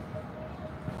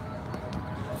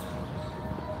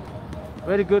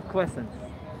 Very good questions.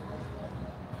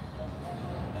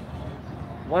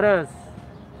 What else?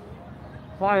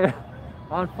 Fire,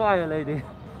 on fire, lady.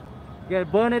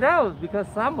 Burn it out because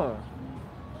summer.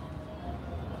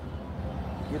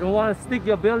 You don't want to stick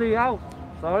your belly out.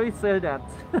 Sorry, say that.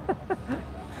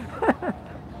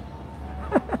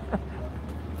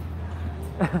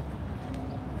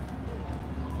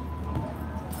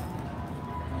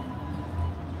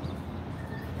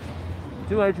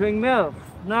 Do I drink milk?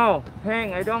 No,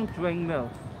 Peng, I don't drink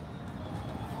milk.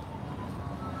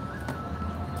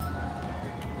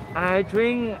 I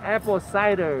drink apple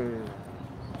cider,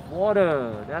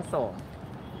 water, that's all,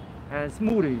 and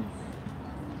smoothies.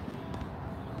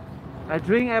 I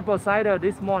drink apple cider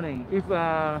this morning if we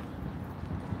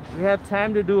have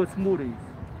time to do a smoothie.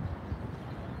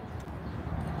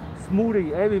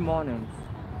 Smoothie every morning.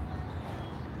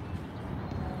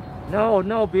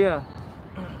 No beer.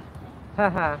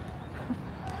 Haha.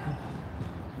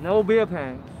 No beer,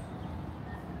 Peng.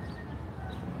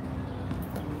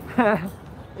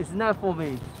 It's not for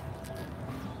me.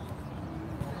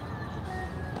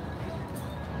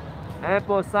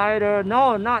 Apple cider,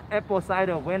 no, not apple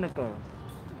cider vinegar.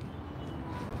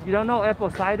 You don't know apple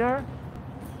cider?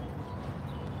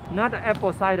 Not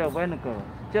apple cider vinegar,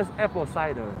 just apple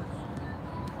cider.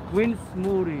 Green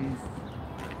smoothies.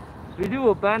 We do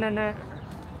a banana.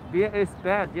 Beer is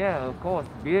bad, yeah, of course,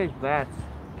 beer is bad.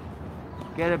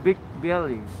 Get a big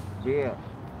belly, beer.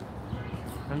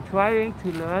 I'm trying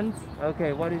to learn.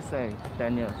 Okay, what do you say,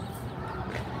 Daniel?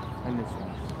 Let me see.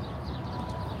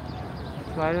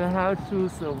 Try to learn how to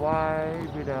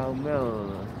survive without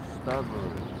milk,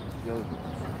 strawberry, yogurt.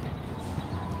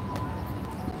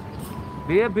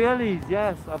 Beer bellies,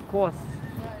 yes, of course.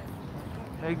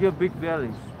 Make your big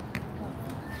bellies.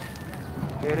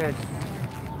 It is.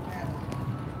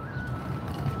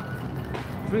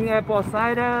 Drink apple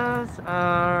ciders,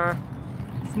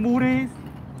 smoothies.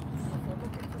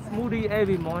 Smoothie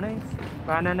every morning.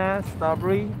 Banana,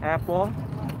 strawberry, apple.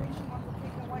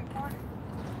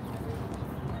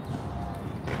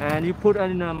 And you put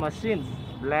it in a machine,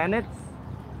 blend it,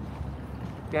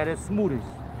 get a smoothie.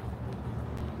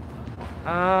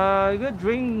 You could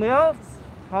drink milk,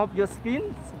 help your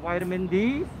skin, vitamin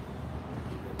D.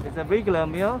 It's a regular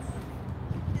milk.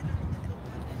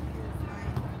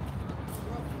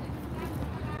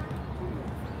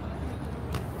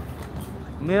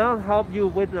 Milk help you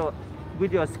with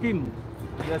your skin,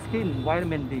 your skin,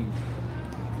 vitamin D.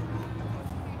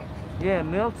 Yeah,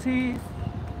 milk tea.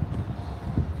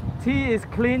 Tea is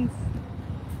clean.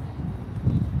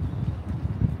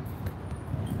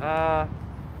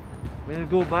 When you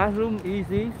go bathroom,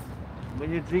 easy.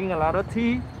 When you drink a lot of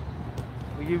tea,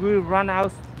 you will run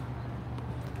out.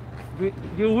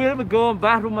 You will go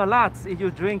bathroom a lot if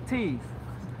you drink tea.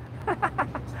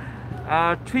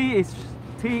 Tea is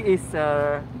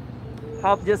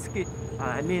help your skin.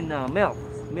 Milk.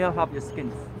 Milk help your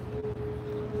skin.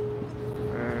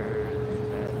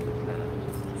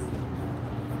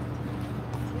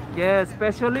 Yeah,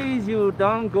 especially you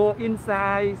don't go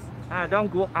inside.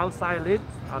 Don't go outside it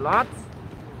a lot.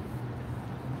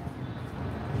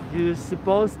 You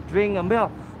supposed to drink a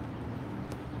milk.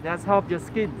 That's help your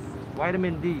skin.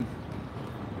 Vitamin D.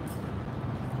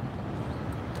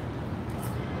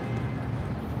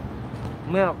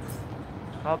 Milk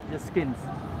help your skin.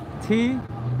 Tea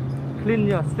clean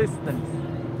your systems.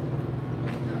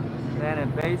 Then a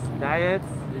base diet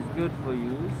is good for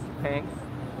you. Thanks.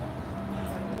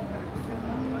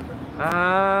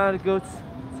 Go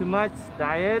too much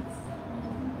diet.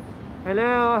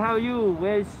 Hello, how are you?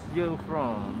 Where's you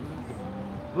from?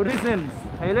 Buddhism.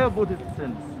 Hello,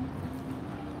 Buddhism.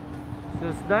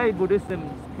 So today Buddhism,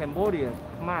 Cambodia,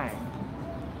 Khmer.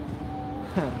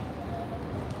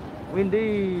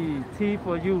 Windy, tea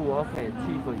for you. Okay,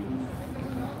 tea for you.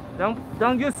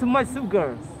 Don't use too much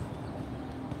sugar.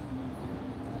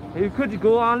 You could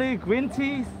go only green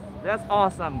tea. That's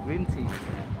awesome, green tea.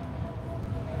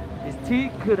 This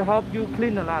tea could help you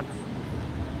clean a lot.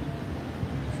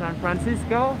 San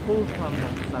Francisco, who's from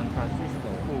San Francisco?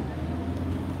 Who?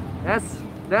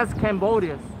 That's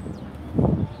Cambodia.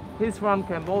 He's from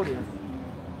Cambodia.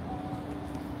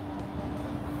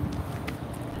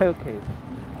 Okay.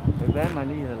 We bend my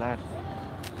knee a lot.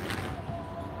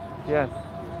 Yes.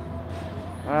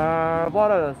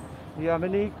 What else? Do you have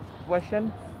any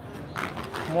question?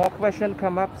 More question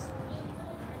come up?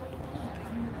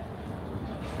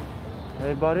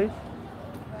 Everybody?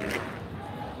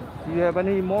 Do you have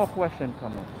any more question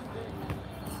come up?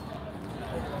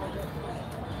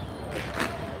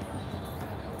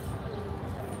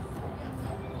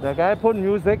 The guy put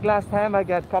music last time, I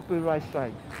got copyright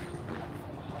strike.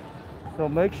 So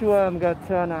make sure I'm gonna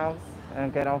turn out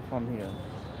and get out from here.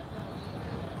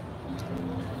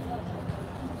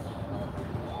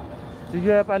 Do you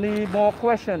have any more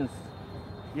questions?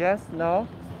 Yes? No?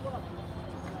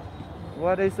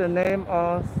 What is the name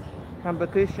of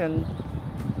competition?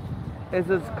 It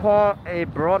is called a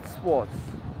broad swords.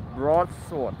 Broad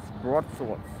swords. Broad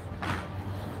swords.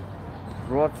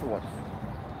 Broad swords.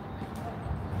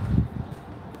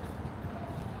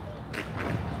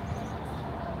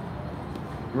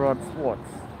 Broad swords.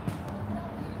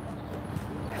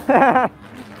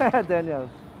 Daniel.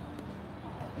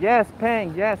 Yes,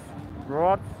 Peng, yes.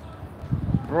 Broad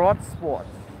swords.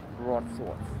 Broad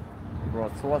swords.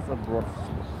 Broad swords or broad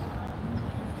swords.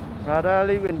 Brother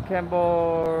live in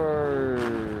Cambodia.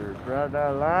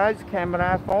 Brother likes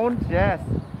camera phones. Yes,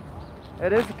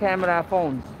 it is camera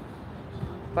phones.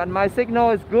 But my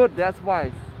signal is good. That's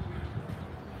why.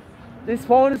 This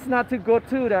phone is not too good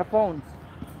too. Their phones.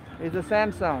 It's a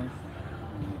Samsung.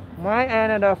 My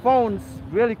end of the phone's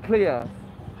really clear.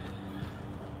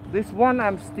 This one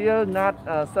I'm still not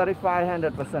certified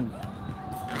 100%.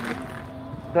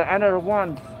 The other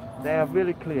ones, they are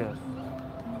really clear.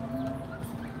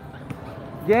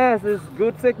 Yes, it's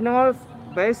good signals.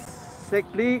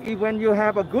 Basically, when you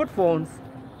have a good phones,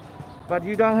 but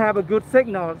you don't have a good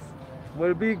signals,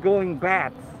 will be going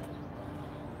bad.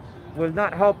 Will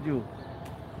not help you.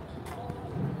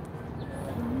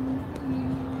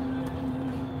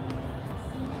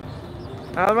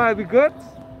 All right, we good?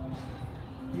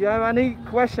 You have any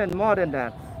question more than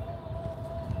that?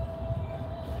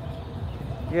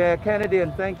 Yeah,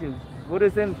 Canadian, thank you.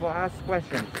 Buddhism for ask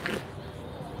questions.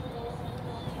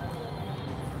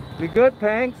 We good,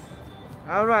 thanks.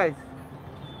 All right.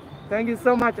 Thank you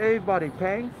so much, everybody.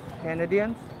 Thanks,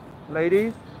 Canadians,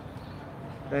 ladies,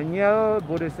 Daniel,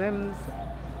 Buddhism,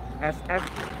 SF.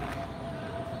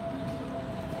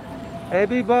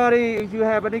 Everybody, if you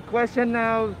have any question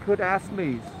now, could ask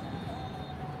me.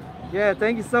 Yeah,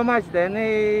 thank you so much,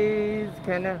 Dennis,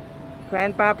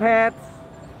 Grandpa Pets.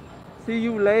 See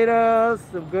you later.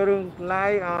 So go to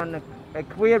live on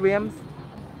aquariums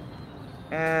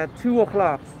at 2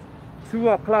 o'clock. 2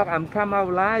 o'clock, I'm come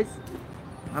out live.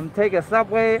 I'm take a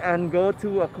subway and go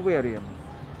to aquarium.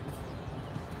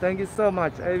 Thank you so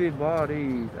much,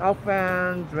 everybody.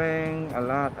 Often drink a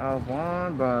lot of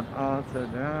wine, but also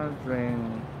don't drink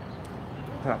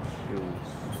tough shoes.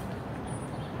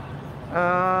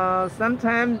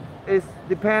 Sometimes it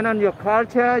depends on your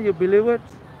culture, you believe it.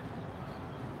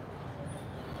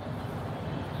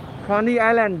 Coney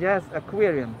Island, yes,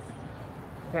 aquarium.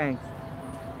 Thanks.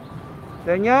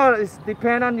 Then it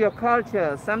depends on your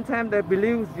culture. Sometimes they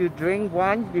believe you drink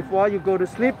wine before you go to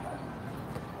sleep.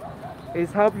 It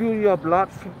helps you your blood.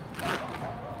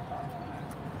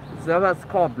 That's what's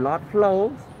called blood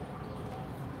flow.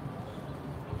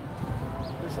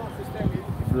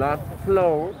 Blood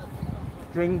flow.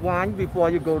 Drink wine before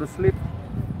you go to sleep.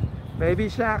 Baby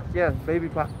shark, yes, baby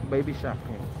shark.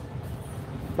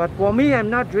 But for me, I'm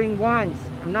not drink wine.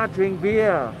 I'm not drink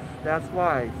beer. That's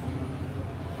why.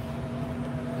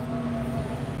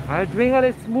 I drink all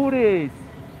the smoothies,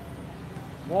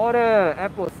 water,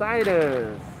 apple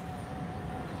ciders.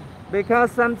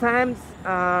 Because sometimes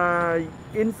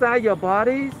inside your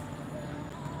body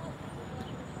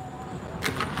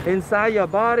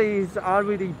is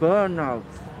already burned out.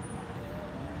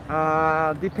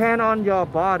 Depend on your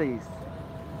bodies.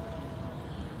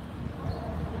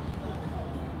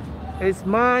 It's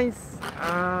mine.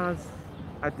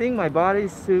 I think my body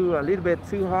is a little bit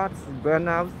too hot, burn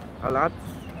out a lot.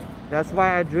 That's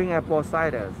why I drink apple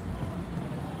ciders.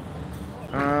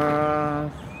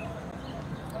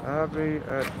 Every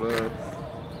advert.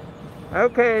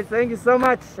 Okay, thank you so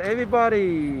much,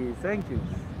 everybody. Thank you.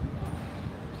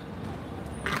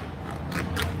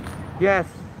 Yes.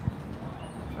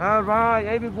 All right,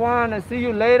 everyone. I'll see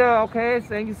you later. Okay.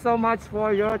 Thank you so much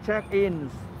for your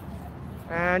check-ins.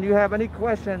 And you have any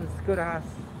questions, could ask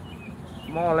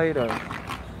more later.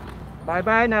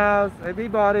 Bye-bye now,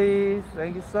 everybody.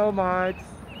 Thank you so much.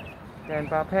 And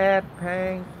Papet,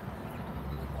 Peng,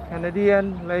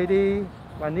 Canadian lady,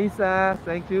 Vanessa,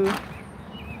 thank you.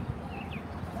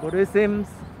 Buddhism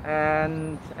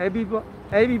and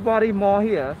everybody more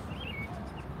here.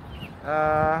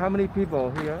 How many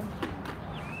people here?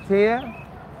 Here.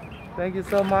 Thank you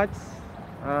so much.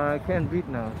 I can't read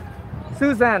now.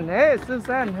 Susan, hey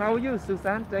Susan, how are you,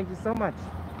 Susan? Thank you so much.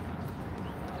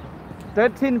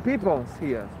 13 people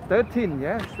here. 13,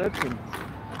 yes, 13.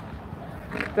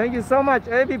 Thank you so much,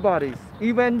 everybody.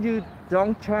 Even you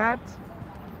don't chat,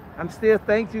 I'm still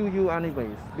thank you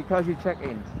anyways, because you check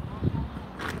in.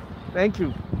 Thank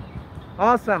you.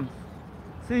 Awesome.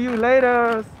 See you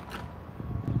later.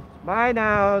 Bye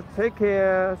now. Take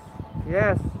care.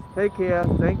 Yes, take care.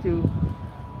 Thank you.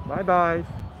 Bye-bye.